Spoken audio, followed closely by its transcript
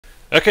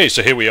Okay,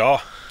 so here we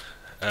are.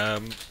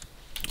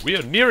 We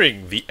are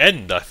nearing the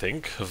end, I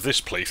think, of this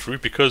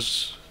playthrough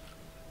because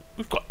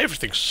we've got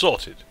everything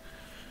sorted.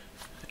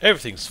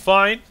 Everything's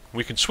fine.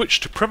 We can switch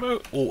to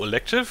promote or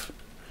elective,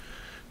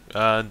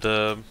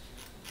 and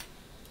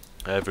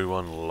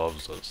everyone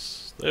loves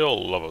us. They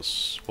all love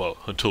us. Well,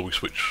 until we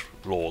switch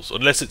laws.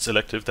 Unless it's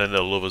elective, then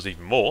they'll love us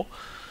even more.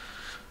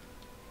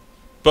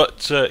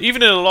 But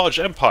even in a large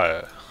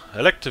empire,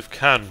 elective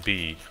can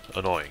be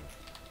annoying.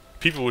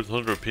 People with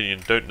under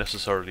opinion don't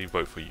necessarily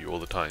vote for you all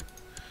the time.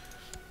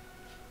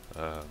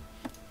 Oh,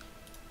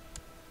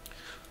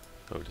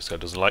 this guy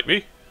doesn't like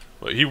me.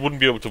 Well, he wouldn't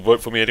be able to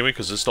vote for me anyway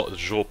because it's not the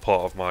sure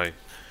part of my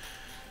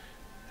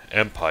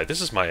empire.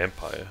 This is my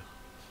empire.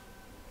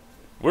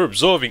 We're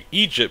absorbing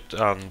Egypt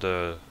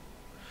and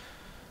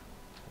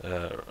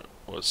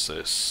what's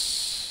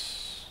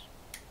this?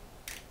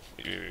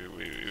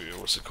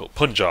 What's it called?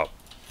 Punjab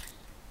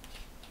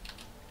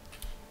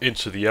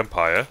into the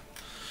empire.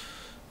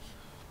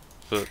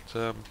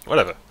 But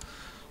whatever.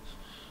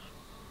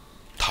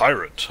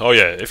 Tyrant. Oh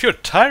yeah, if you're a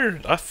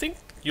tyrant, I think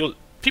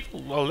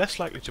people are less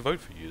likely to vote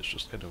for you. It's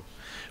just kind of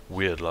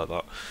weird like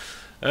that.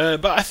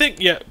 But I think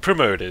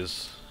promote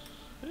is.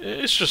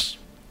 It's just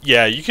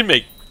you can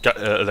make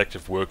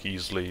elective work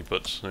easily,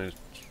 but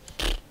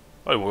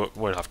I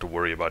won't have to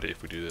worry about it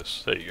if we do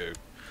this. There you go.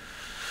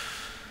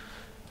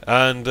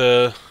 And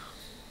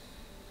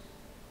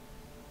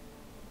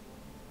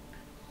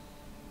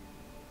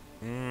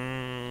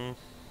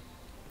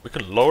we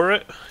can lower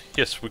it?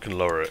 Yes, we can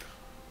lower it.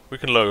 We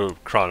can lower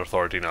Crown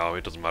Authority now,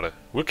 it doesn't matter.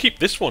 We'll keep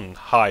this one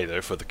high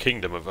though for the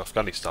Kingdom of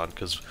Afghanistan,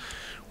 because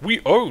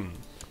we own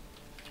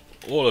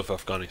all of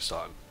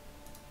Afghanistan.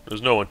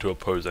 There's no one to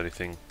oppose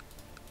anything.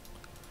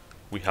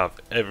 We have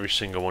every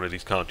single one of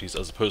these counties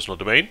as a personal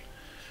domain.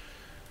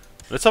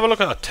 Let's have a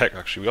look at our tech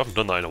actually, we haven't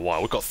done that in a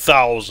while. We've got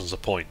thousands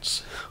of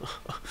points.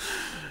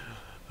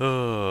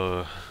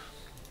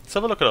 Let's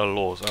have a look at our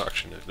laws.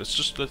 Actually, no,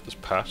 let's let this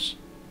pass.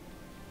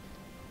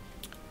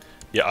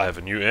 Yeah, I have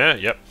a new heir.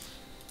 Yep,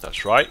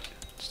 that's right.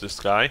 It's this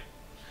guy.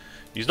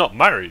 He's not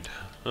married.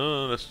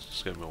 Let's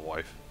just get him a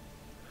wife.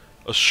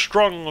 A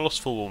strong,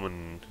 lustful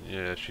woman.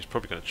 Yeah, she's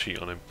probably going to cheat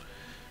on him.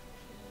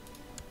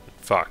 In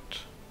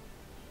fact,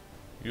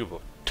 you have a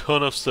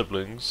ton of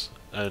siblings,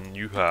 and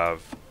you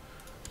have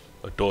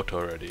a daughter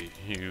already.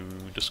 You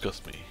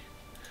disgust me.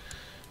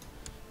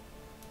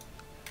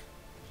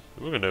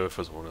 We're going to know if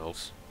there's someone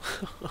else.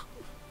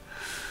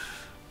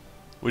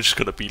 We're just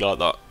going to be like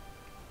that.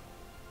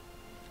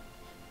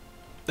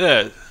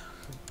 Yeah,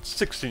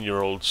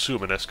 16-year-old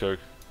Sumanesco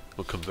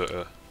will convert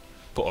her,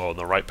 put her on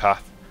the right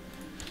path.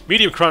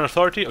 Medium Crown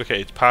Authority, okay,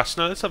 it's passed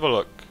now. Let's have a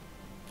look.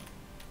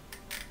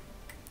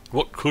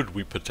 What could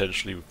we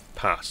potentially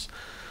pass?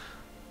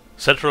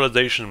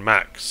 Centralization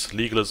max,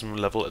 legalism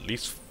level at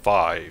least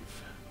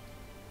 5.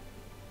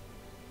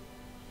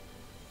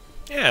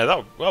 Yeah,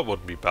 that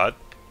wouldn't be bad.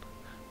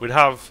 We'd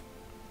have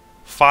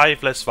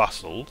 5 less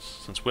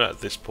vassals, since we're at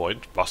this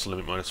point. Vassal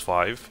limit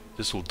 -5.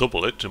 This will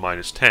double it to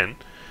 -10.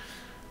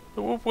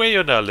 But we're way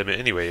under our limit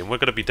anyway, and we're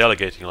going to be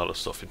delegating a lot of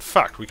stuff. In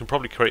fact, we can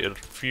probably create a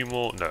few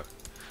more... No.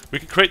 We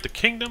can create the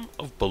Kingdom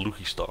of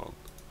Baluchistan.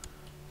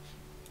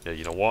 Yeah,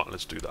 you know what?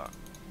 Let's do that.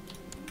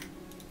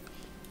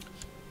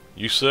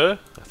 You, sir?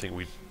 I think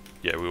we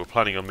were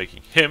planning on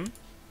making him.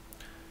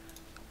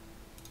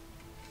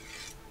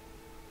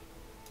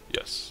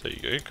 Yes, there you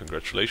go.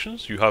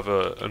 Congratulations. You have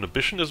an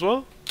ambition as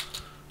well.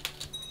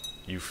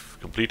 You've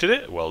completed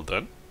it. Well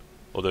done.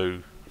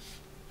 Although,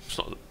 it's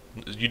not...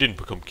 You didn't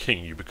become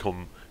king. You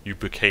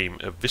became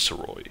a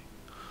viceroy,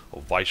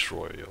 or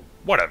viceroy, or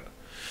whatever.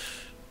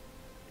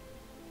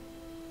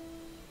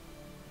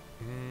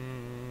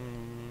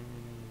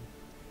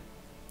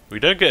 We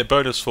don't get a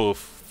bonus for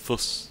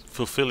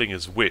fulfilling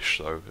his wish,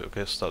 though. I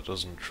guess that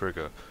doesn't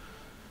trigger.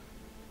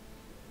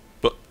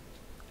 But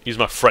he's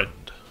my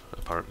friend,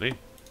 apparently.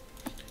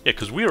 Yeah,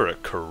 because we're a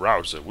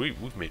carouser.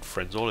 We've made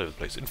friends all over the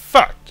place. In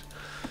fact,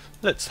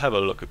 let's have a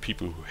look at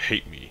people who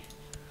hate me.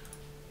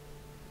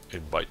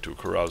 Invite to a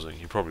carousing.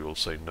 He probably will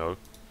say no.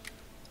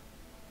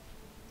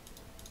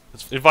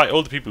 Let's invite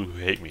all the people who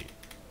hate me.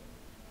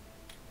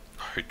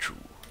 I hate you.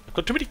 I've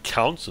got too many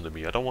counts under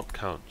me. I don't want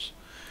counts.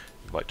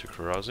 Invite to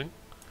carousing.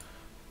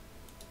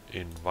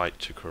 Invite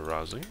to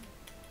carousing.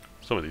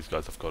 Some of these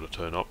guys have got to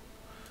turn up.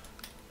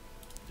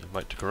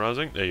 Invite to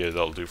carousing. There you go,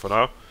 that'll do for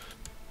now.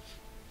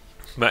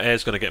 My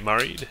heir's going to get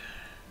married.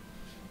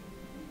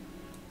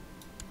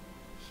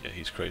 Yeah,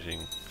 he's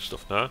creating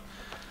stuff now.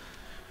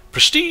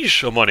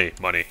 Prestige or money?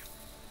 Money.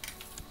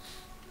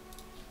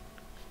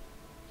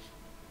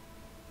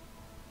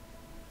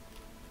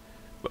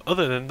 But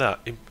other than that,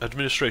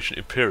 administration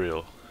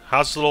imperial.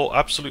 Has the law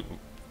absolute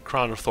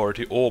crown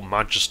authority or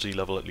majesty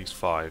level at least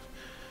 5.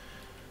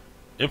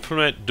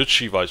 Implement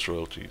duchy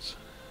viceroyalties.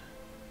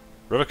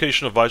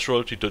 Revocation of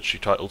viceroyalty duchy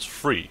titles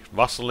free.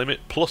 Vassal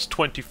limit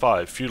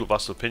 +25. Feudal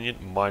vassal opinion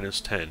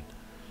 -10.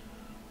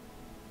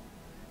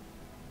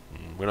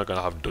 We're not going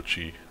to have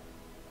duchy.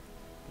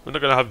 We're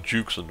not going to have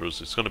dukes under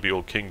us. It's going to be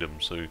all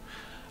kingdoms, so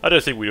I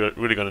don't think we're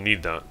really going to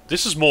need that.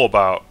 This is more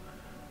about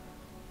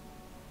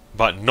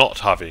about not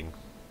having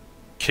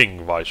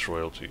king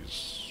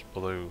viceroyalties.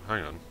 Although,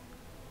 hang on.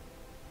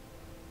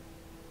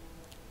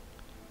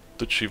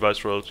 Duchy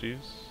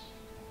viceroyalties?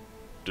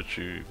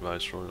 Duchy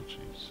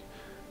viceroyalties.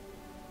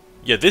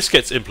 Yeah, this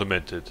gets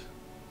implemented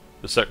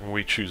the second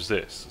we choose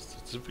this.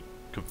 It's a bit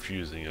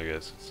confusing, I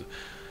guess.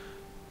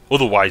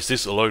 Otherwise,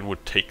 this alone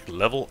would take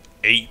level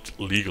 8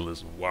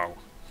 legalism. Wow.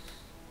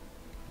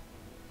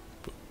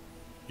 But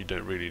you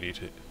don't really need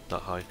it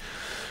that high.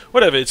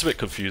 Whatever, it's a bit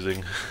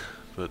confusing.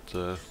 But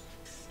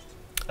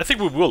I think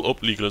we will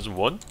up legalism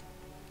 1.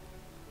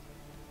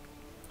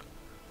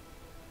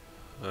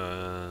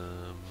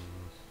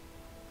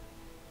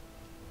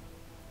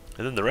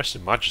 And then the rest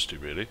in majesty,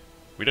 really.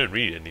 We don't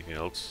need anything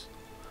else.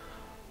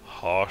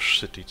 Harsh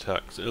city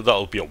tax.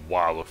 That'll be a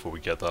while before we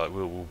get that.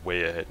 We're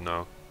way ahead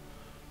now.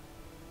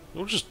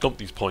 We'll just dump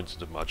these points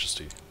into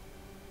majesty.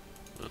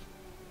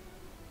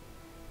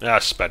 Yeah,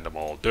 spend them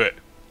all. Do it.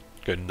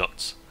 Go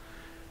nuts.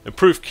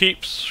 Improve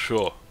keeps?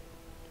 Sure.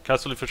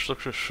 Castle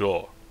infrastructure?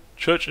 Sure.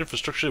 Church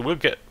infrastructure? We'll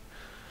get...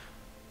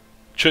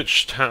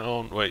 Church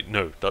town... Wait,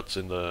 no. That's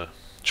in the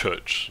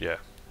church. Yeah.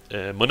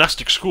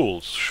 Monastic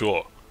schools?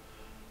 Sure.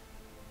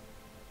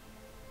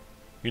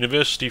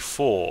 University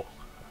 4.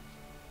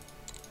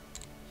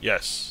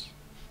 Yes.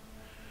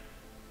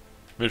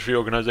 Military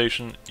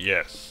organization?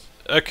 Yes.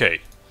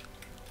 Okay.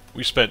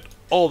 We spent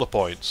all the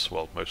points.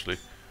 Well, mostly.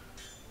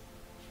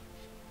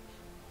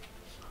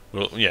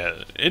 Well,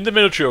 yeah. In the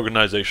military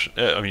organization...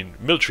 I mean,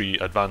 military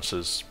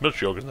advances.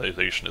 Military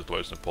organization is the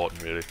most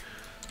important, really.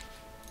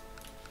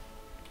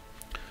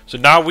 So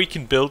now we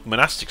can build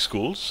monastic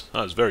schools.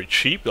 That's very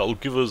cheap. That will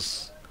give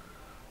us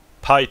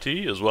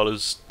piety, as well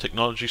as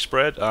technology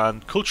spread,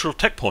 and cultural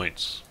tech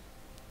points.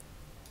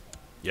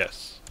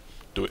 Yes.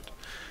 Do it.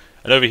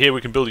 And over here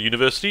we can build a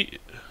university,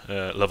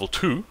 level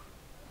 2.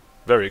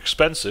 Very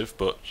expensive,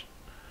 but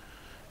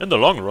in the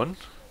long run,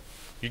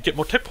 you get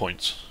more tech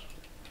points.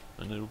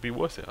 And it'll be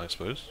worth it, I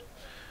suppose.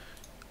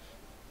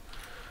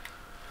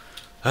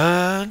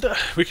 And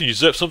we can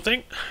usurp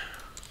something.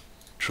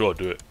 Sure,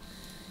 do it.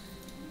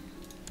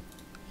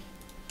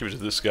 Give it to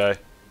this guy.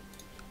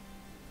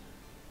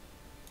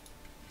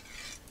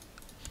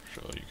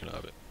 Sure, you can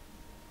have it.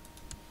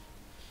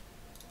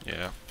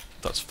 Yeah,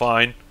 that's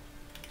fine.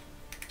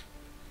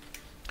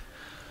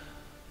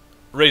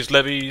 Raised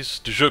levies,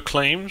 de jure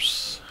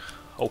claims.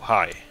 Oh,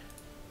 hi.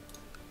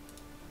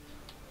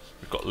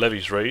 We've got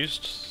levies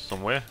raised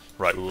somewhere.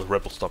 Right, we were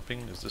rebel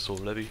stomping. Is this all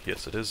levy?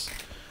 Yes, it is.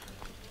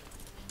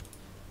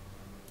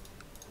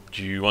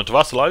 Do you want to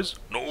vassalize?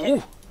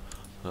 No!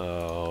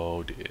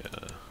 Oh, dear.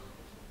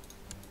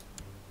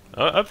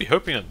 I'd be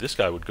hoping that this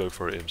guy would go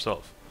for it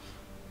himself.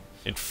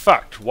 In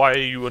fact, why are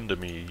you under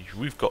me?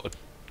 We've got a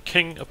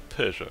king of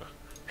Persia.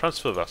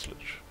 Transfer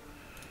vassalage.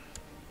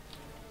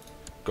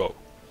 Go.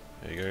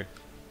 There you go.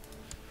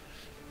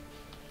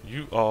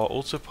 You are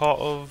also part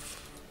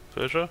of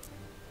Persia?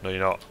 No, you're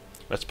not.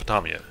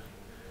 Mesopotamia.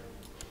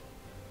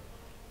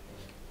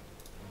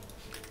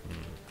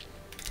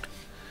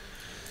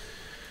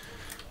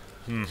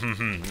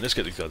 Let's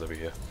get these guys over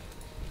here.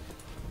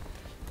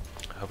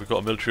 Have we got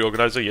a military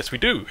organizer? Yes, we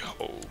do.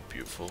 Oh,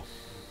 beautiful.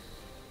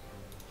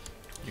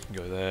 You can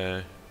go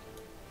there.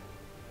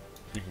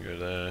 You can go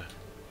there.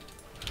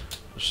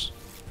 Just...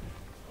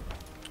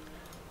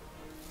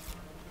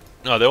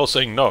 No, they're all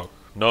saying no.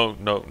 No,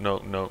 no, no,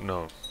 no,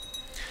 no.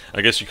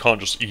 I guess you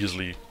can't just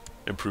easily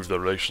improve their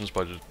relations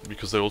by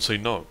because they all say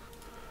no.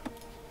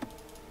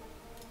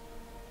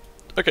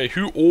 Okay,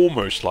 who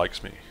almost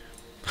likes me?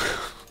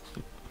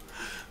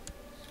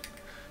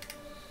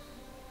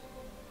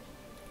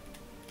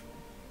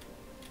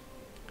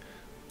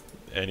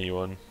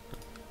 Anyone.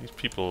 These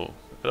people,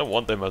 I don't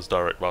want them as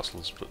direct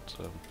vassals, but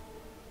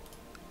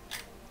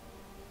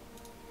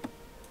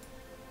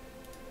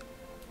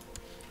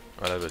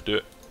whatever, do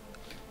it.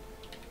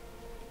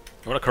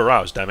 I want to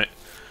carouse, damn it.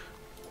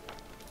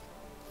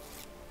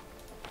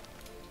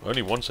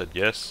 Only one said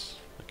yes.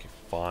 Okay,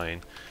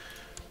 fine.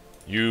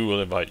 You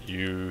will invite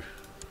you.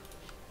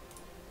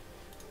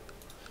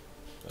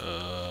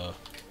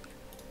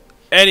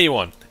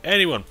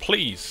 Anyone,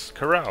 please,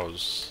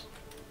 carouse.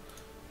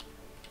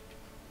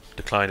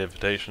 Decline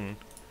invitation.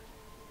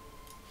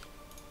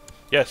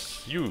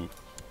 Yes, you.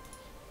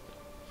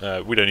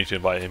 We don't need to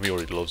invite him, he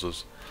already loves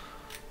us.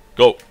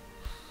 Go!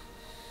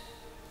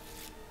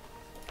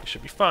 It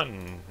should be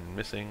fun.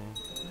 Missing.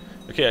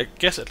 Okay, I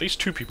guess at least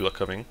 2 people are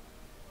coming.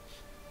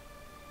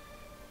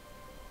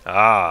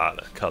 Ah,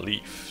 the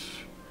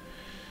Caliph.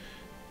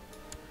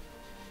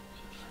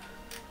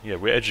 Yeah,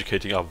 we're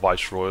educating our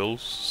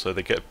viceroyals, so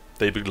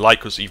they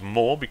like us even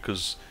more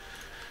because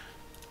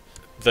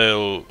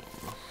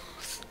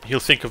he'll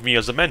think of me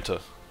as a mentor.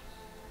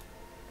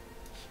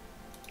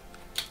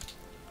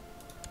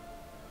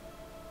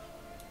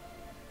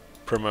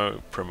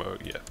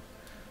 Promote, yeah.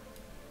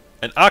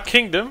 And our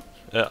kingdom,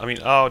 I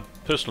mean our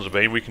personal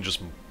domain, we can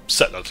just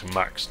set that to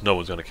max. No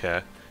one's going to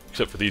care,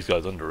 except for these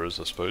guys under us,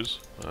 I suppose.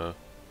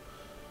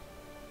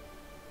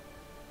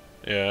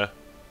 Yeah.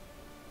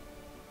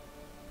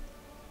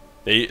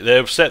 They're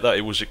upset that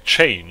it was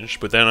changed,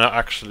 but they're not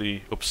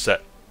actually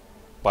upset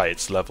by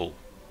its level.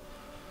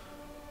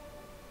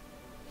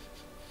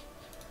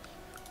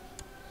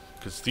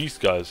 Because these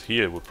guys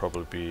here would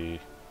probably be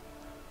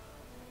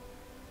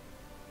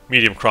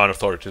medium crown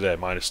authority there,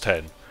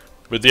 -10.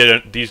 But they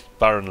don't, these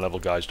baron level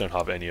guys don't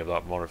have any of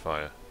that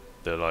modifier.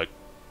 They're like,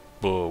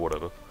 oh,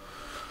 whatever.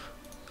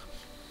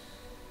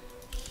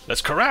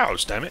 Let's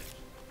carouse, damn it!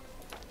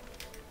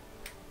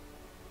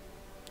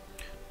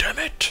 Damn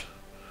it!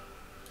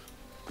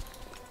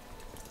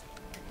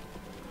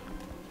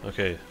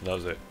 Okay, that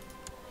was it.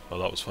 Oh,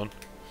 that was fun.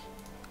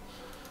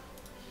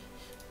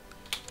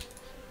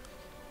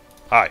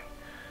 Hi.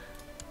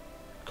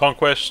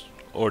 Conquest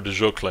or de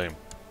jure claim?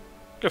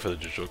 Go for the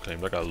de jure claim.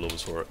 That guy loves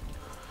us for it.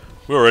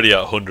 We're already at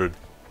 100.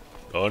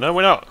 Oh no,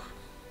 we're not.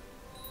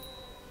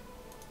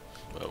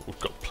 Well, we've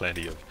got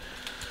plenty of.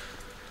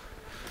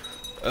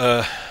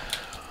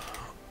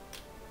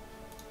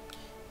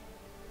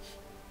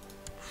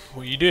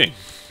 What are you doing?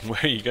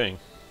 Where are you going?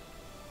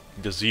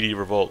 The Zidi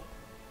revolt.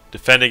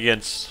 Defend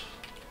against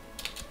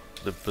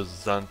the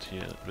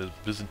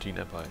Byzantine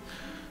Empire.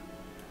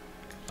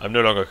 I'm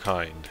no longer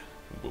kind.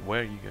 But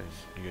where are you going?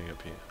 You're going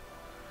up here.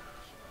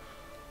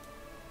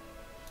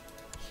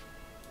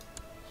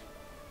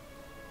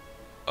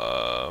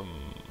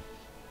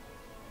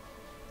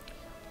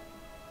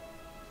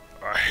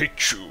 I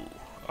hate you.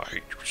 I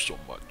hate you so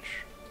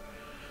much.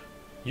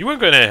 You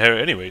weren't going to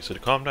inherit anyway, so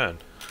calm down.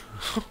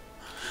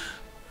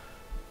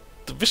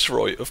 The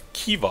Viceroy of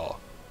Khiva.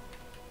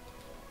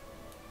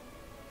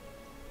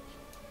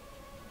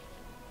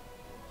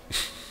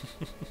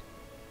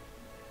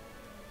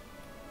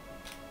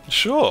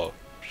 Sure,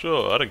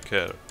 I don't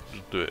care.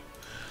 Just do it.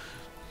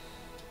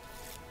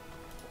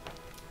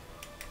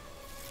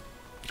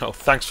 Oh,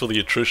 thanks for the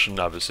attrition,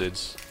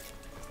 Abbasids.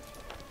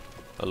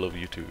 I love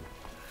you too.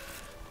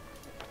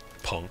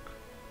 Punk.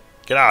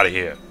 Get out of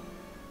here.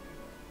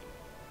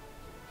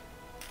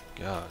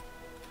 God.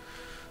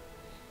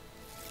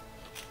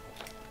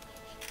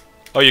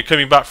 Oh, you're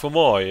coming back for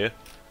more, are you?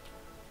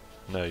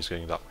 No, he's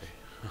going that way.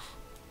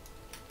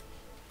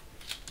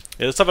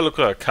 Yeah, let's have a look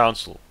at our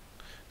council.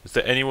 Is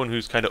there anyone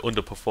who's kind of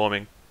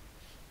underperforming?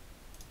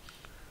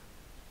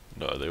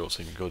 No, they all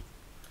seem good.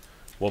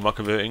 What am I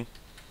converting?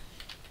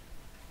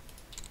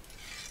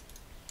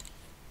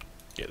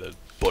 Get the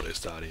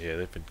Buddhists out of here.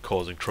 They've been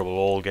causing trouble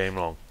all game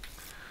long.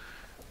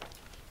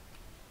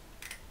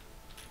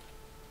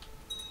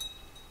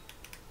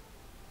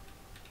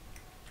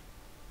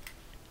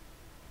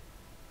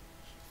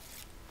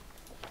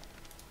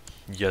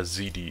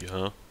 Yazidi,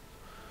 huh?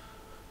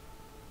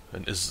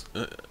 And is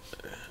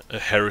a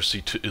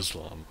heresy to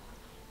Islam,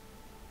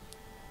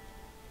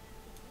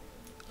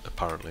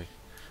 apparently.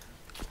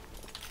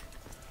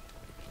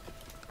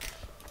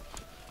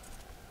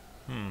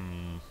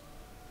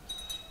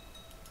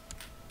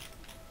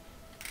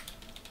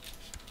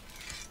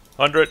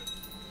 100.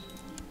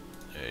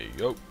 There you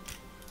go.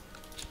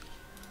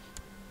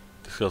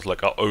 This guy's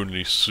like our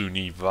only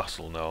Sunni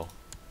vassal now.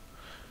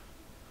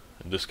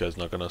 And this guy's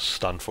not gonna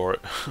stand for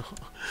it.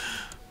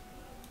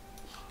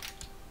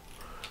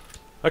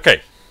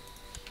 Okay.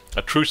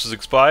 Our truce has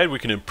expired. We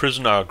can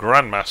imprison our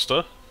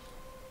Grandmaster.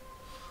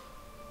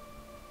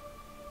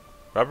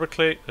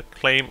 Fabricate a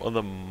claim on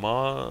the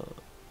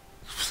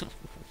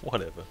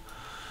whatever.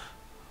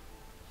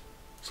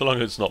 So long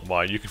as it's not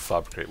mine, you can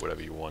fabricate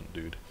whatever you want,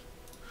 dude.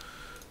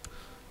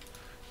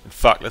 In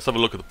fact, let's have a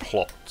look at the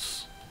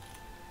plots.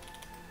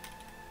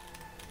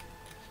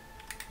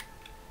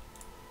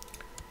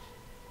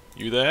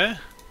 You there?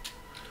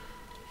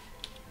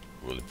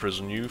 We'll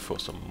imprison you for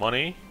some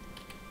money.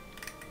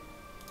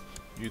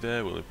 You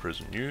there? We'll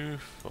imprison you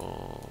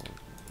for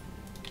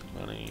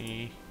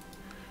money.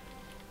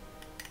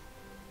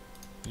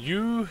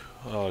 You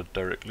are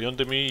directly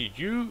under me.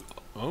 You...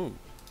 oh.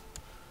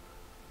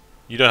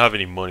 You don't have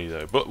any money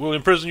though, but we'll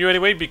imprison you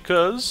anyway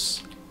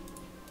because...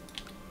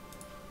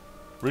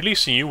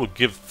 releasing you will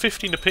give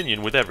 15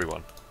 opinion with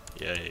everyone.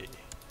 Yay.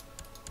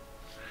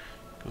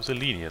 It was a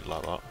lenient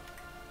like that.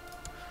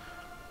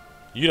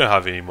 You don't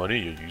have any money,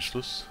 you're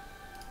useless.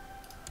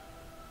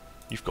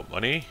 You've got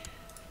money.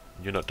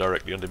 You're not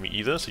directly under me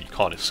either, so you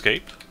can't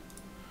escape.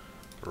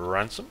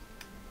 Ransom.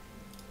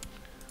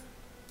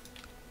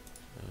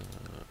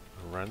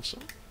 Ransom.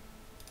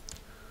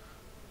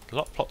 A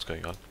lot of plots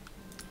going on.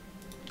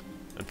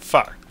 In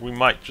fact, we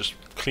might just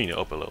clean it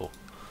up a little.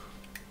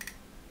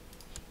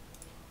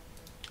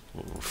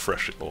 We'll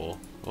refresh it all.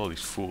 All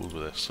these fools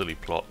with their silly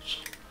plots.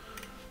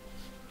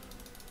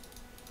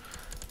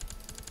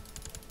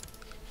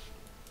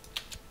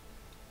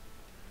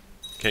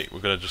 Okay,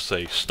 we're gonna just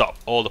say stop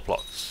all the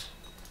plots.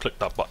 Click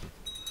that button.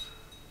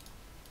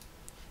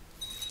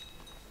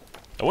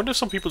 I wonder if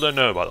some people don't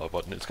know about that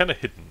button. It's kind of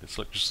hidden. It's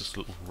like just this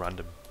little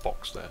random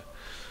box there,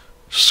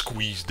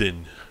 squeezed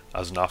in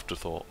as an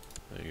afterthought.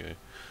 There you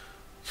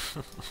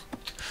go.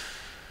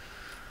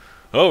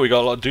 Oh, we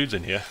got a lot of dudes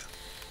in here.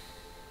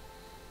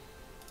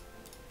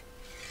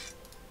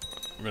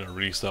 I'm gonna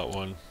release that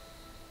one.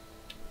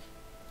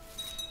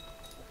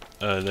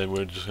 And then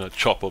we're just gonna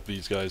chop up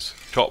these guys.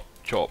 Chop,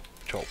 chop,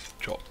 chop,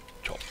 chop,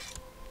 chop.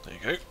 There you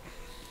go.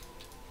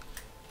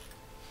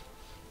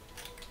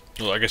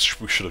 Well, I guess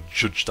we should have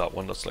judged that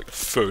one. That's like the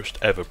first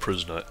ever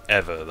prisoner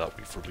ever that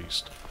we've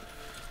released.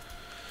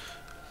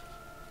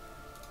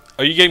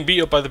 Are you getting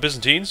beat up by the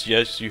Byzantines?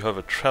 Yes, you have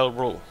a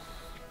terrible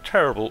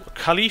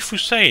Caliph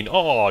Hussein.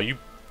 Oh, you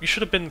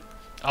should have been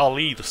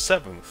Ali the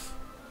 7th.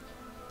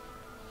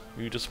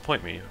 You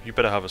disappoint me. You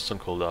better have a son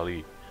called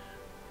Ali.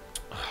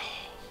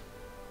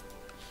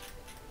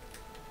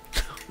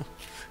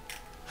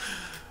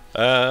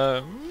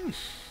 Yeah,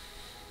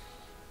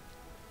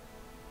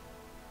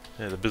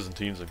 the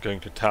Byzantines are going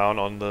to town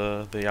on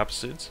the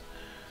Abbasids.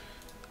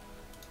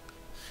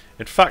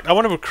 In fact, I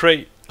want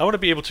to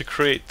be able to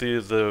create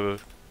the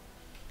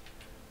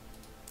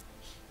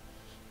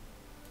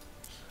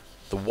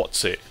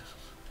what's it?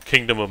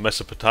 Kingdom of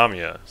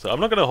Mesopotamia. So I'm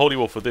not going to hold you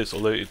all for this,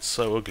 although it's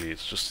so ugly.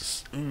 It's just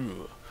this,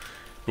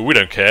 but we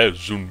don't care.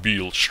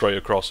 Zunbil straight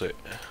across it.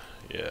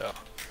 Yeah.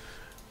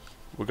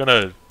 We're going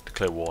to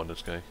declare war on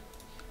this guy.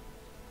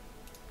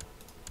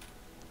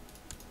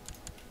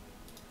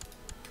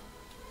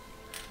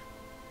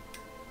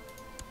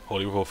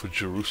 Holy war for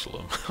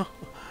Jerusalem.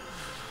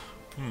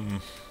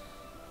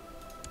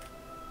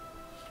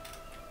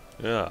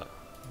 Yeah.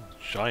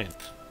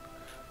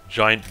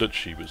 Giant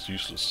duchy was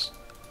useless.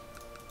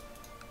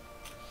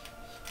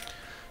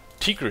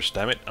 Tigris,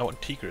 damn it! I want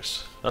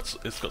Tigris.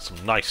 It's got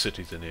some nice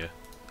cities in here.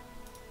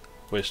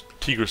 Where's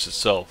Tigris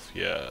itself?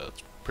 Yeah,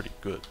 it's pretty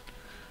good.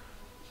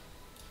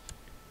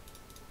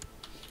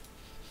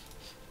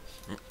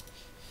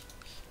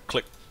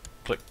 Click,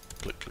 click,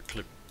 click, click,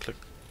 click, click.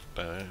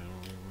 Bang.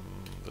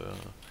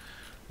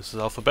 This is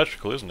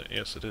alphabetical, isn't it?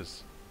 Yes, it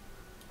is.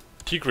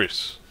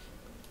 Tigris.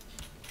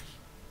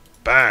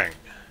 Bang.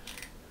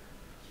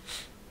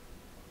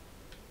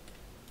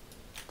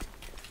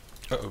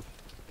 Uh-oh.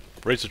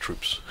 Raise the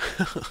troops.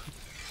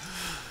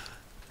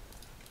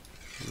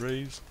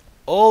 Raise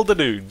all the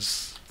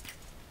dudes.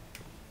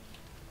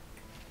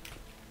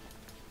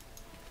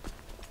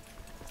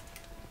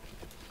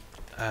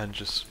 And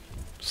just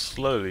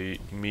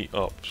slowly meet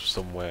up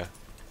somewhere.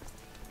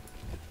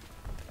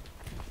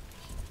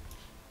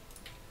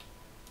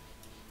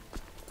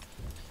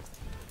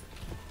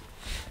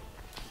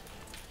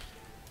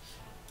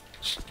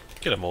 Just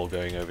get them all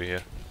going over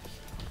here.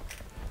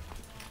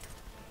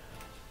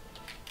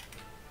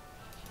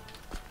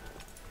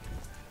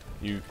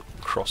 You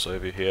cross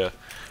over here,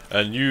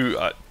 and you.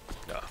 Is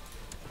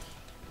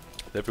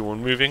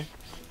everyone moving?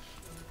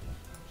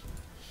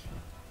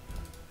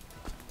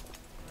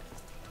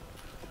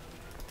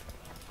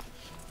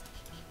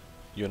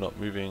 You're not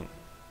moving.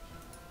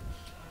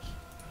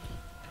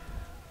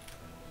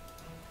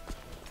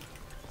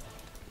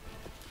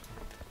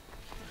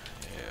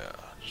 Yeah,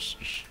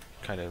 just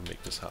kind of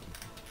make this happen.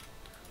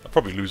 I'll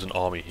probably lose an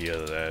army here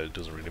or there. It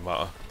doesn't really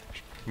matter.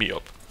 Just meet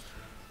up.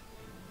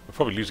 We're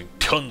probably losing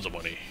tons of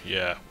money.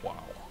 Yeah,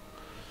 wow.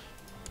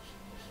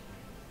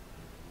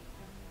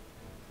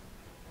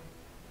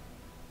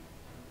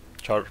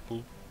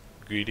 Charitable,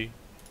 greedy,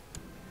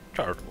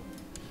 charitable.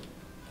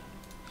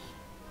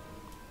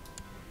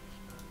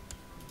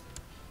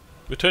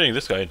 We're turning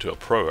this guy into a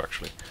pro,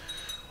 actually.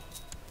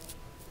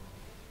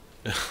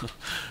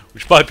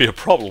 Which might be a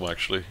problem,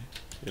 actually,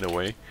 in a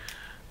way.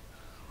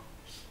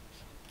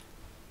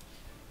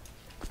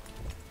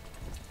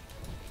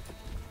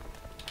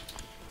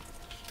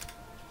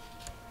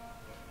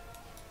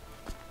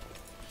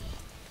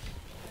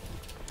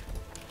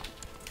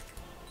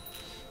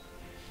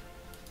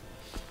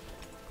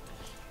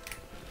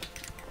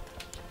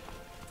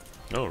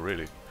 Oh,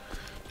 really?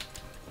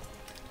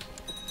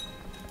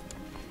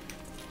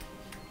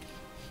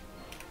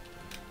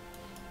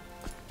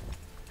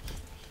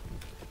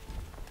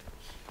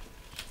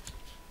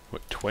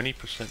 What,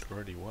 20%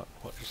 already? What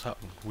just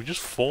happened? We just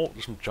fought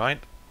some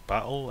giant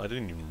battle? I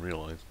didn't even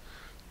realize.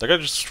 That guy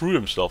just threw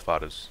himself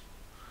at us.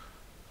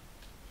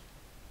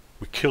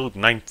 We killed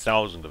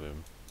 9,000 of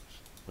him.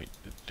 Wait,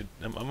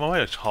 am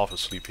I half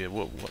asleep here?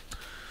 What?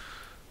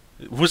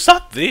 Was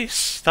that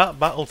that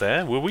battle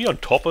there? Were we on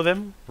top of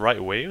them right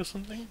away or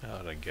something?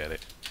 I don't get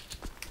it.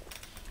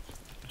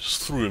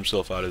 Just threw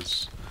himself at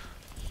us.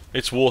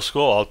 It's war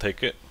score, I'll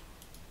take it.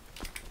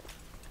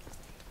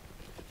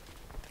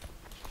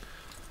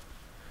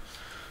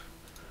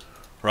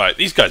 Right,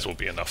 these guys will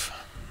be enough.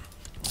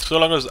 So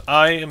long as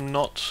I am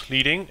not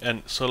leading,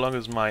 and so long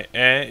as my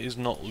heir is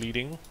not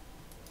leading.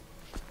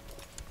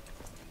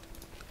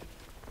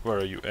 Where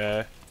are you,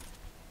 heir?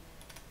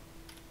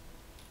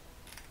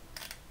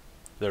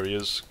 There he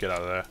is. Get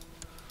out of there.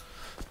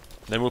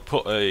 Then we'll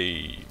put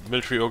a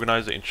military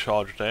organizer in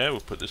charge there. We'll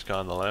put this guy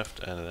on the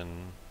left, and then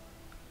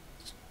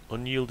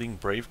unyielding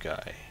brave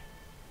guy,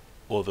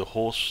 or the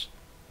horse,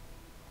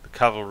 the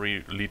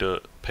cavalry leader,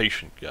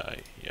 patient guy.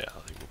 Yeah, I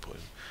think we'll put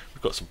him.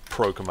 We've got some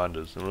pro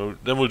commanders, and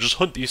then we'll just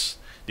hunt these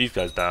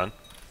guys down.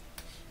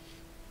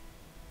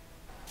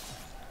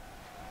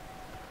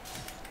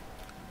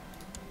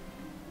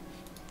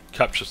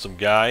 Capture some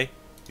guy.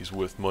 He's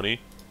worth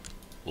money,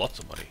 lots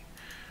of money.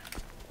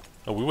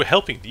 Oh, we were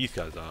helping these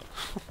guys out.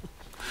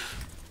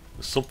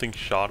 Something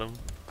shot him.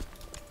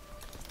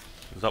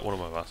 Is that one of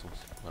my vassals?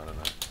 I don't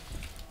know.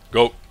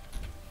 Go!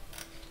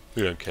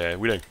 We don't care.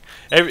 We don't.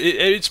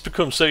 It's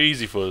become so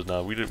easy for us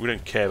now. We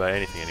don't care about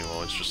anything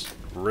anymore. It's just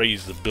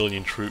raise the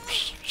billion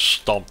troops,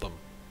 stomp them.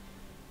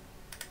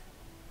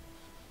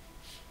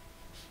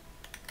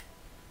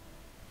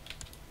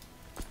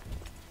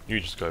 You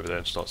just go over there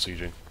and start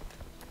sieging.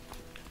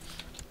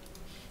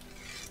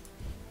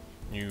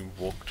 You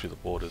walk to the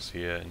borders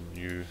here and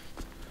you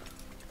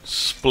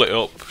split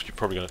up. You're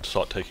probably going to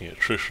start taking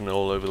attrition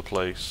all over the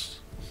place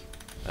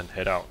and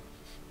head out.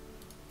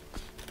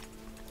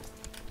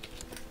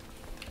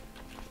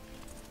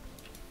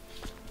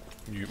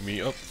 You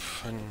meet up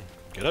and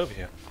get over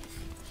here.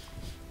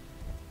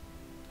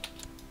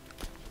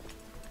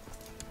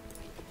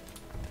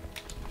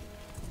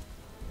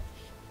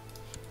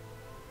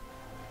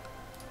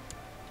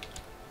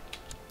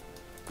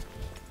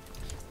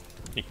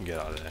 You can get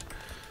out of there.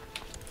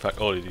 In fact,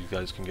 all of these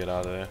guys can get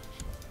out of there.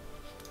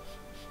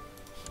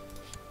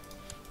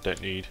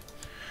 Don't need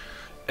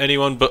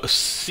anyone but a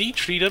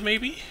siege leader,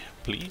 maybe?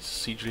 Please,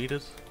 siege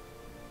leaders.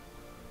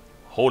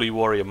 Holy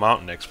warrior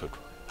mountain expert.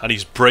 And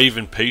he's brave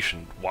and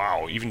patient.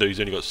 Wow, even though he's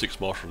only got 6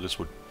 marshals,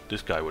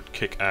 this guy would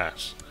kick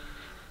ass.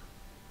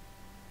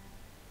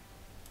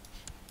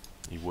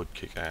 He would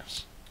kick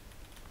ass.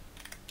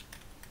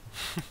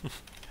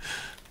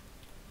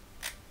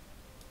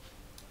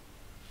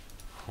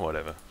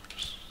 Whatever.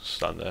 Just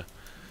stand there.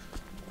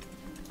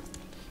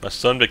 My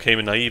son became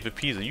a naive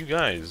appeaser. You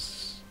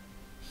guys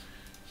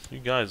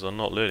are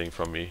not learning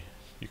from me.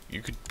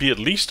 You could be at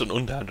least an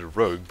unhanded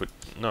rogue, but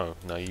no,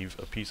 naive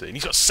appeaser. And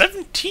he's got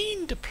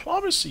 17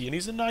 diplomacy, and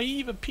he's a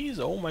naive appeaser.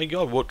 Oh my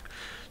god, what?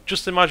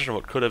 Just imagine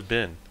what could have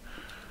been.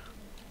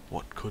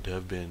 What could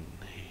have been?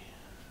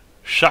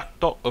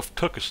 Shakhdot of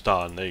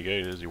Turkestan. There you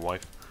go, there's your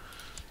wife.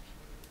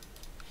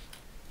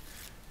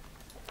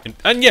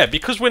 And yeah,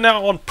 because we're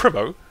now on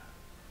Primo.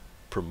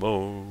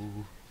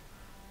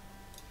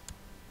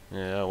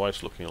 Yeah, our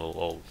wife's looking a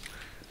little old.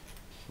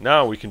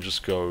 Now we can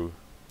just go.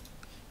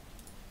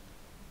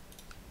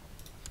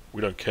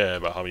 We don't care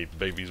about how many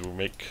babies we'll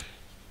make.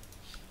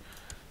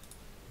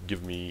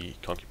 Give me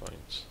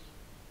concubines.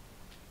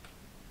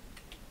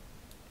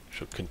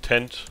 Show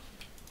content.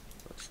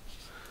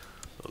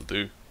 That'll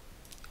do.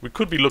 We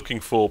could be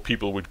looking for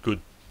people with good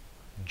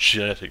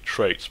genetic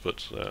traits,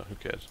 but who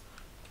cares?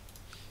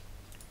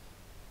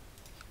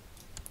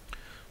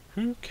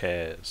 Who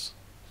cares?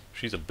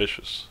 She's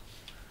ambitious.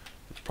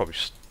 I'd probably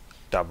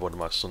stab one of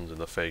my sons in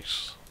the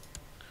face.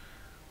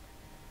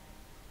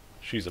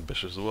 She's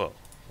ambitious as well.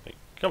 Like,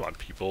 come on,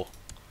 people.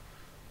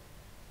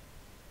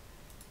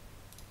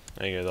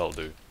 There you go, that'll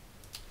do.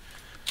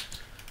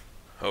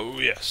 Oh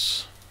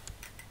yes.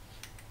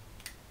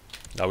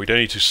 Now we don't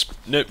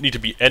need to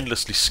be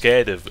endlessly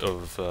scared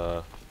of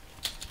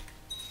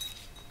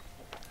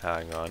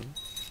hang on.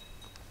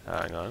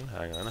 Hang on!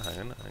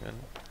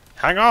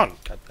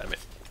 God damn it.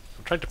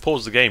 I'm trying to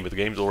pause the game, but the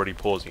game's already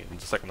pausing it. And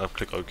the second I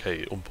click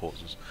OK, it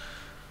unpauses.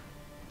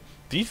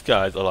 These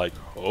guys are like,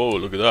 oh,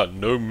 look at that,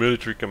 no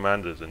military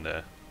commanders in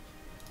there.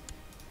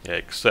 Yeah,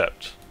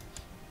 except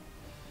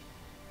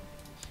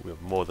we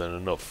have more than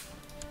enough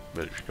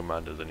military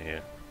commanders in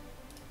here.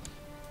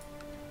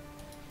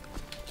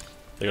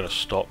 They're gonna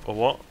stop or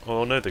what?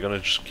 Oh no, they're gonna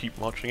just keep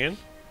marching in?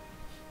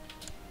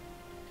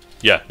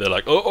 Yeah, they're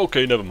like, oh,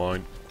 okay, never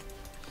mind.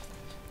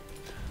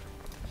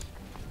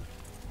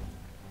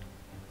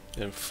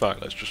 In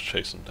fact, let's just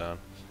chase them down.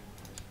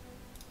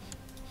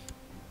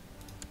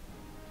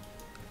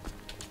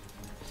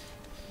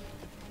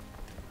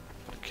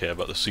 Don't care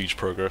about the siege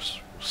progress.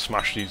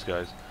 Smash these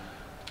guys.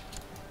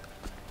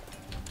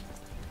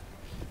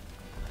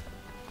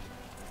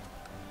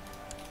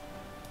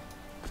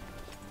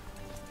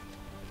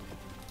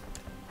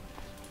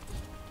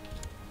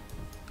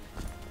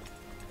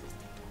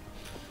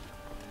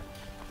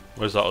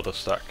 Where's that other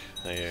stack?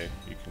 There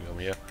you can come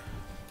here.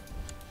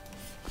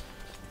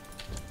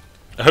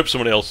 I hope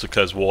someone else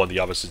declares war on the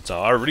Abbasids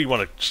now. I really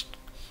want to just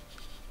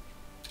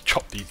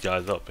chop these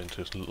guys up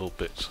into little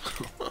bits.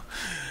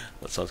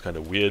 That sounds kind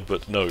of weird,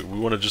 but no, we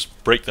want to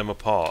just break them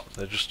apart.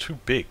 They're just too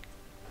big.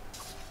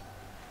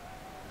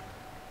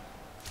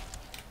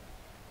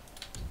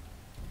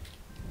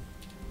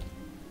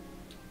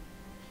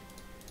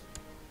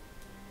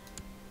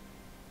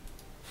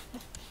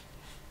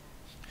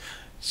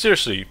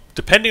 Seriously,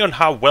 depending on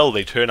how well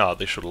they turn out,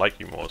 they should like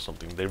you more or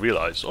something. They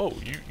realize, oh,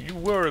 you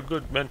were a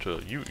good mentor.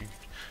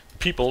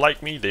 People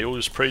like me. They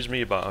always praise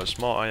me about how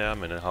smart I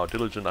am and how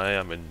diligent I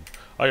am, and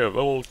I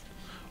owe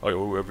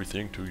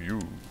everything to you,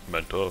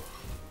 mentor.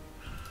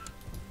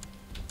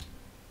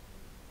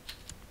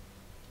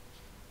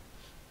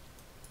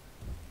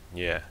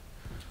 Yeah.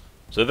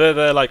 So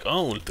they're like,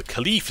 oh, the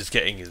Caliph is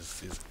getting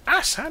his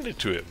ass handed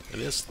to him.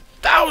 And there's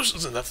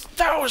thousands and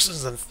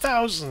thousands and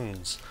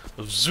thousands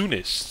of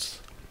Zunists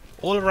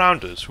all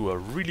around us who are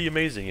really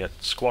amazing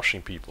at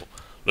squashing people.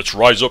 Let's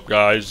rise up,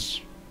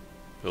 guys.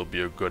 It'll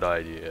be a good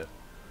idea.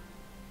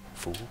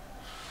 Fool.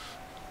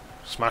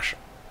 Smash him.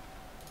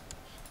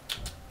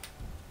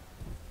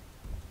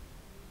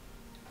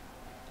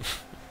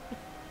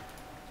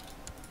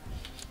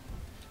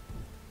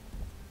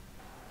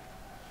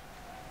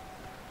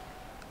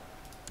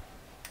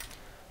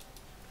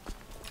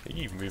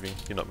 you moving?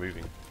 You're not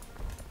moving.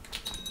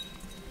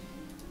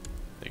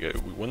 There you go,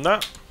 we won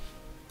that.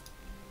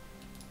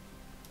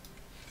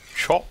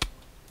 Chop.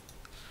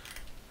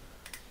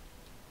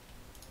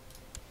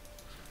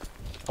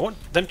 I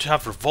want them to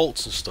have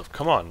revolts and stuff,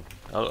 come on.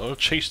 I'll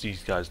chase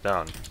these guys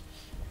down.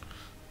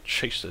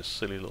 Chase those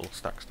silly little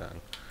stacks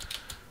down.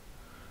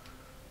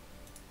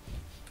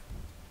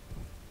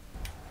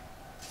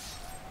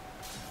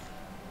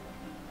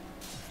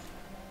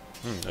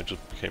 I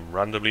just became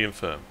randomly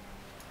infirm.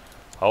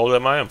 How old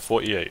am I? I'm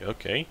 48,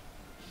 okay.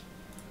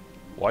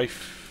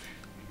 Wife,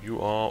 you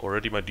are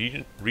already my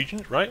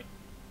regent, right?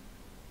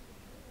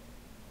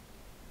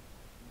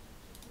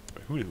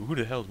 Who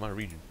the hell is my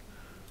regent?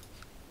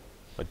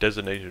 My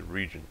designated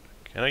regent.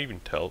 Can I even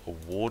tell?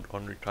 Award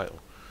honorary title.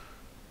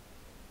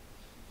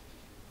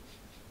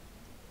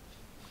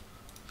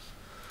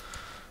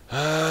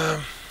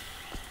 I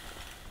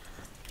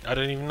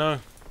don't even know.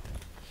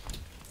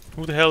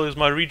 Who the hell is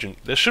my regent?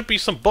 There should be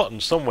some button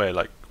somewhere,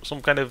 like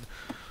some kind of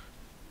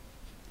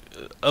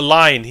a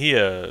line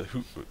here.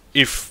 Who,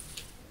 if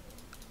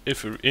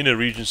in a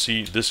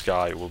regency, this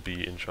guy will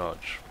be in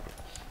charge.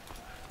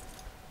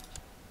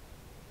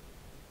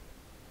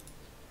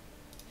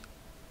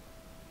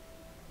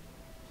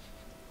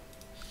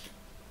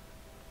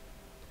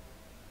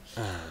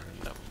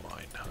 Never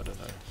mind. I don't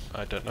know.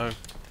 I don't know.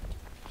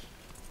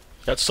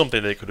 That's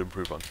something they could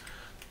improve on.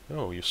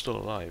 Oh, you're still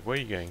alive. Where are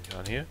you going?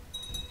 Down here?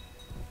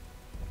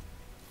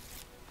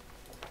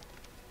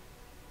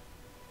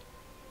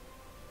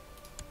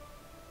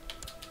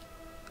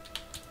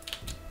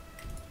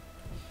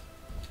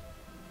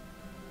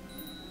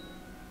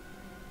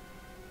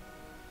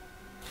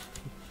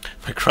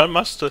 My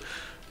grandmaster,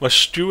 my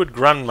steward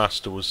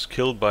grandmaster was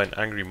killed by an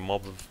angry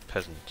mob of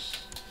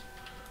peasants.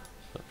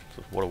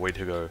 What a way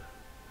to go.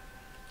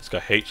 This guy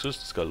hates us,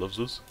 this guy loves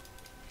us.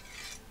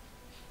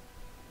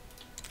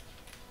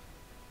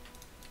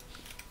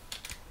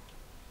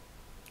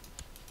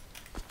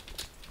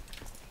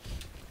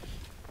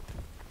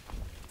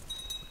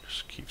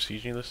 Just keep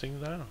sieging this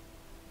thing down.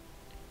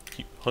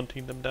 Keep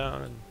hunting them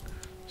down and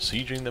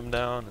sieging them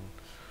down and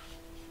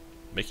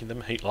making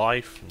them hate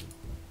life and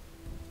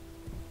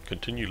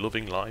continue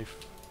loving life.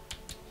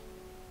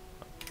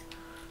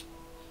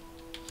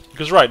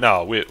 Because right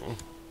now we're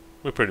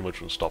pretty much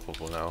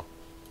unstoppable now.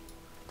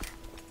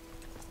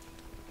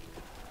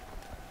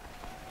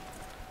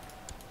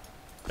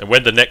 And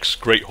when the next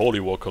Great Holy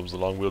War comes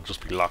along, we'll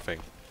just be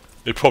laughing.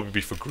 It'll probably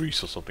be for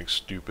Greece or something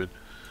stupid.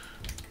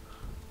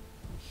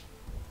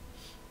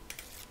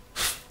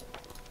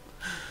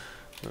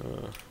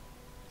 Are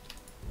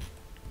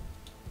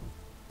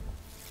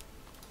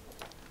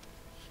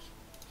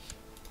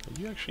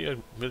you actually a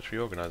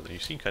military organizer? You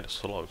seem kind of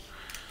slow.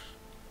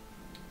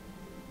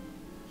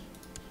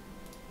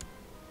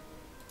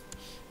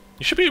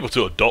 You should be able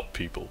to adopt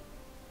people.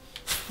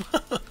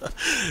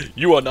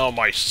 You are now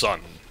my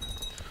son.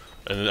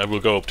 And then I will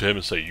go up to him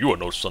and say, you are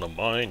no son of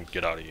mine,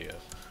 get out of here.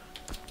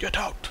 Get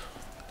out!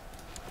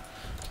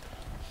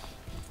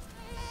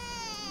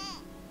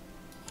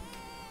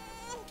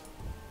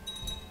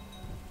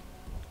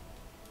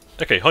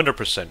 Okay,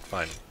 100%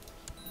 fine.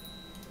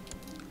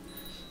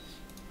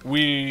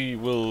 We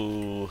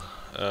will...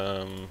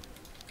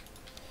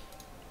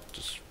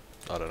 just...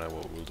 I don't know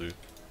what we'll do.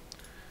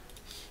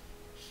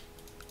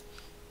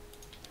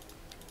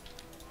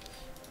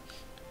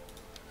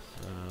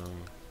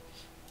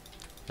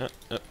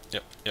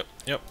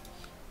 Yep.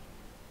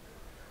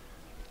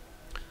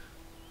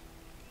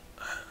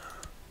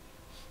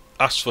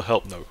 Ask for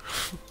help, no.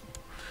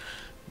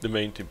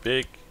 Domain too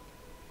big.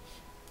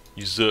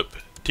 Usurp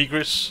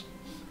Tigris.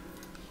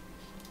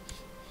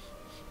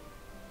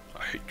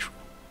 I hate you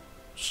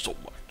so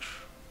much.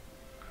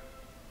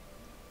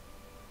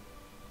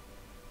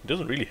 He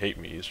doesn't really hate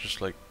me, it's just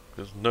like,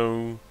 there's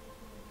no...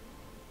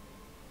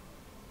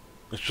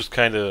 It's just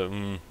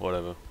kinda,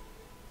 whatever.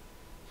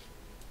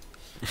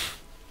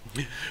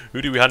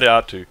 Who do we hand it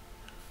out to?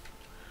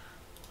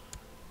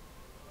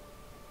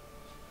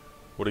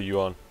 What are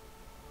you on?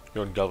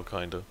 You're on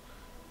Galkinder.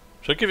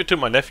 Should I give it to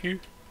my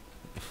nephew?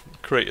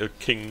 Create a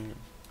king?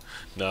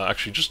 No,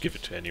 actually just give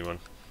it to anyone.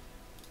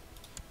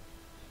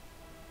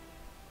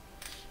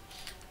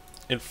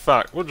 In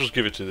fact, we'll just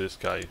give it to this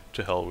guy.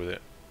 To hell with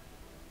it.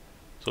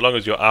 So long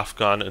as you're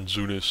Afghan and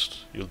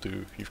Zunist, you'll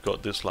do. You've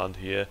got this land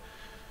here.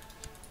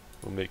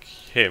 We'll make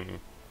him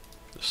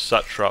the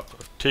satrap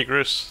of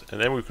Tigris,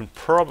 and then we can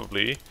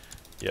probably,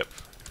 yep,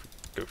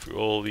 go through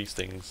all these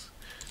things,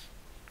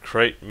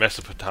 create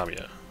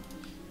Mesopotamia,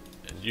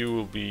 and you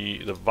will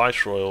be the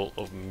viceroy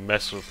of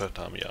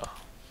Mesopotamia.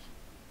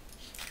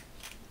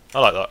 I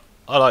like that.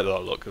 I like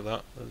that look of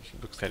that.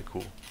 It looks kind of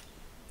cool.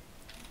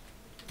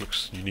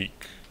 Looks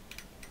unique.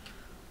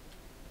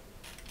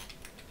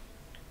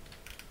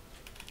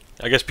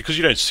 I guess because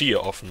you don't see it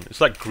often.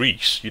 It's like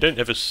Greece. You don't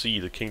ever see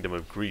the kingdom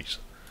of Greece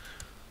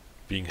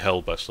being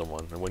held by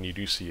someone, and when you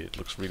do see it, it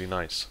looks really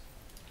nice.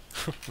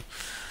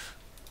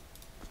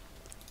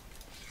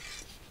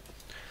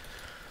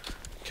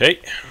 Okay,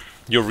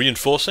 you're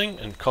reinforcing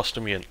and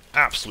costing me an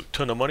absolute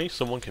ton of money.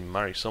 Someone can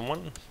marry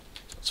someone.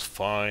 That's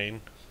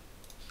fine.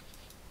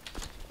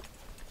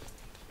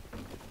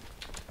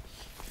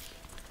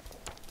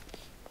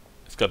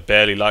 This guy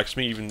barely likes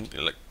me, even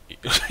like.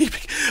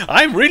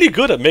 I'm really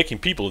good at making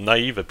people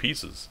naive at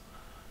pieces.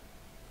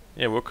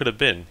 Yeah, what could have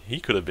been? He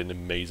could have been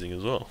amazing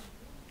as well.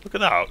 Look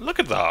at that! Look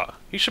at that!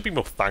 He should be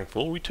more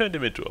thankful. We turned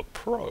him into a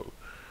pro.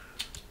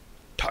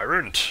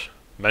 Tyrant.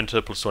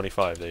 Mentor plus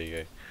 25. There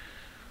you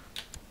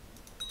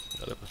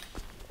go.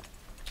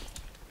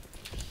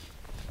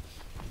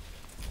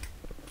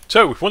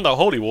 So we've won that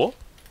holy war.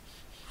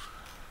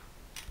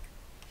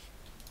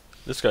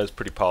 This guy's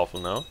pretty powerful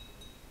now.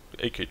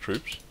 AK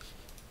troops.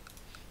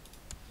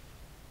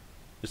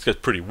 This guy's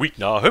pretty weak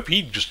now. I hope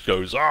he just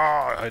goes,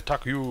 "Ah, I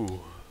attack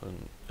you,"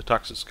 and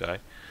attacks this guy.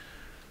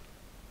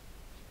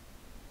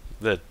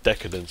 Their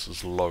decadence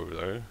is low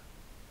though.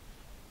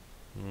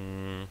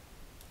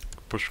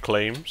 Push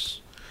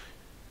claims.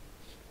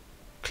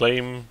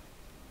 Claim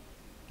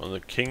on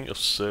the King of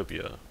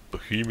Serbia,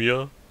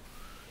 Bohemia,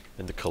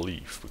 and the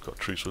Caliph. We've got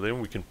truce with him.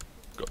 We can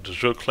got de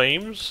jure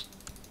claims.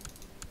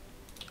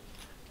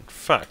 In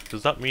fact,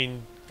 does that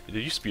mean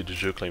there used to be a de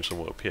jure claim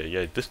somewhere up here?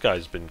 Yeah, this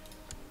guy's been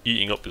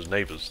eating up his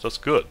neighbours. That's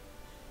good.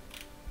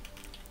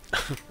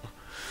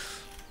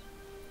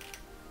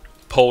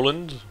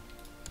 Poland,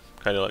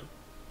 kind of like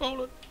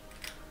Poland,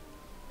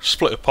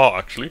 split apart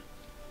actually.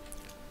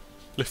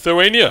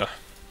 Lithuania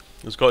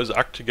has got his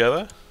act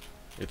together.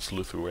 It's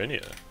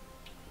Lithuania.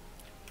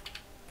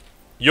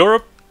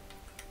 Europe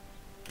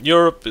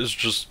is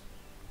just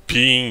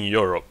being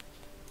Europe.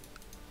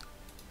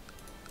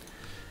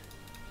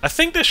 I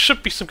think there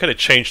should be some kind of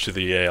change to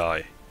the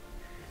AI.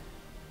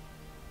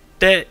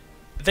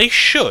 They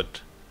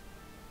should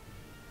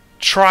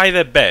try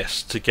their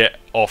best to get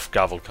off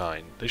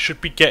Gavelkind. They should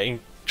be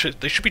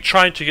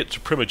trying to get to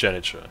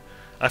primogeniture.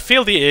 I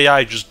feel the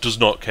AI just does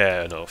not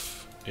care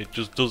enough. It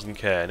just doesn't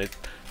care, and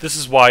this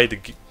is why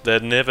they're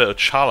never a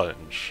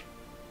challenge.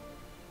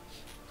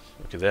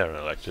 Okay, they're an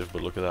elective,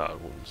 but look at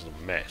that one's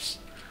a mess.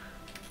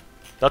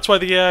 That's why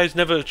the AI is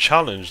never a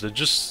challenge. They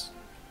just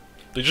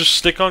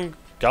stick on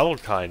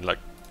Gavelkind like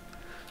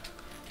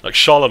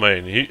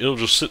Charlemagne. He'll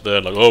just sit there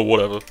and like, oh,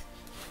 whatever.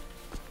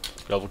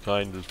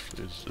 Gavelkind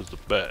is the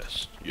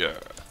best, yeah.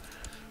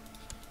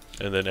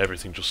 And then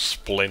everything just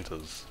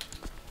splinters.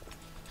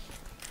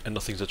 And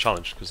nothing's a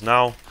challenge, because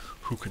now,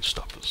 who can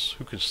stop us?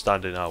 Who can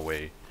stand in our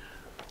way?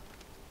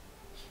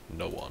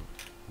 No one.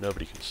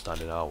 Nobody can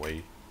stand in our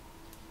way.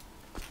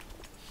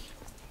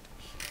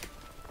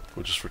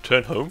 We'll just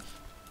return home.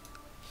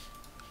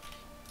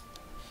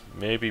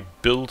 Maybe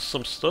build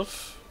some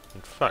stuff.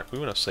 In fact, we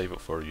want to save up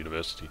for a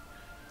university.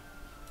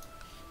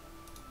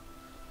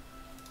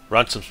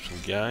 Ransom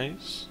some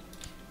guys.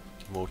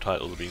 More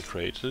titles are being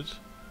created.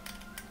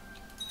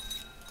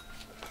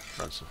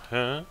 Ransom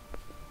her.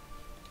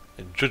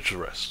 And judge the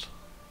rest.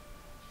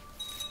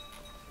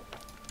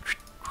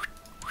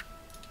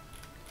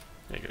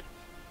 There you go.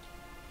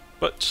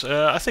 But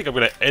I think I'm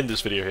going to end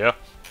this video here.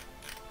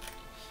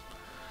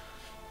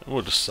 And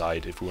we'll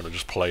decide if we want to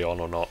just play on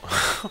or not.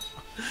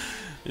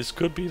 This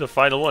could be the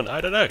final one. I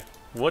don't know.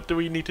 What do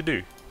we need to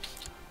do?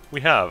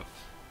 We have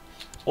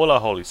all our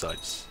holy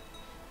sites.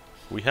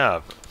 We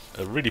have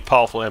a really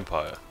powerful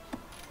empire.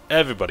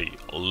 Everybody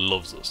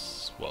loves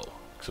us. Well,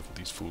 except for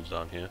these fools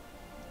down here.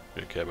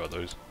 We don't care about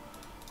those.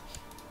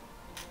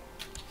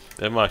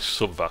 They're my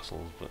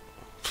sub-vassals, but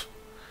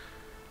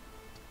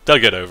they'll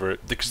get over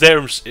it because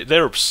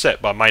they're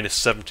upset by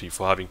 -70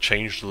 for having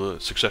changed the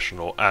succession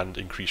law and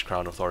increased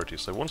crown authority.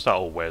 So once that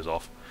all wears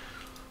off,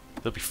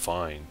 they'll be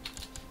fine.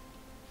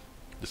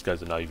 This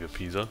guy's a naive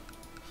Pisa,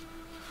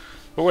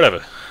 but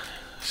whatever.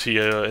 See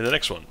you in the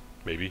next one,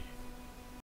 maybe.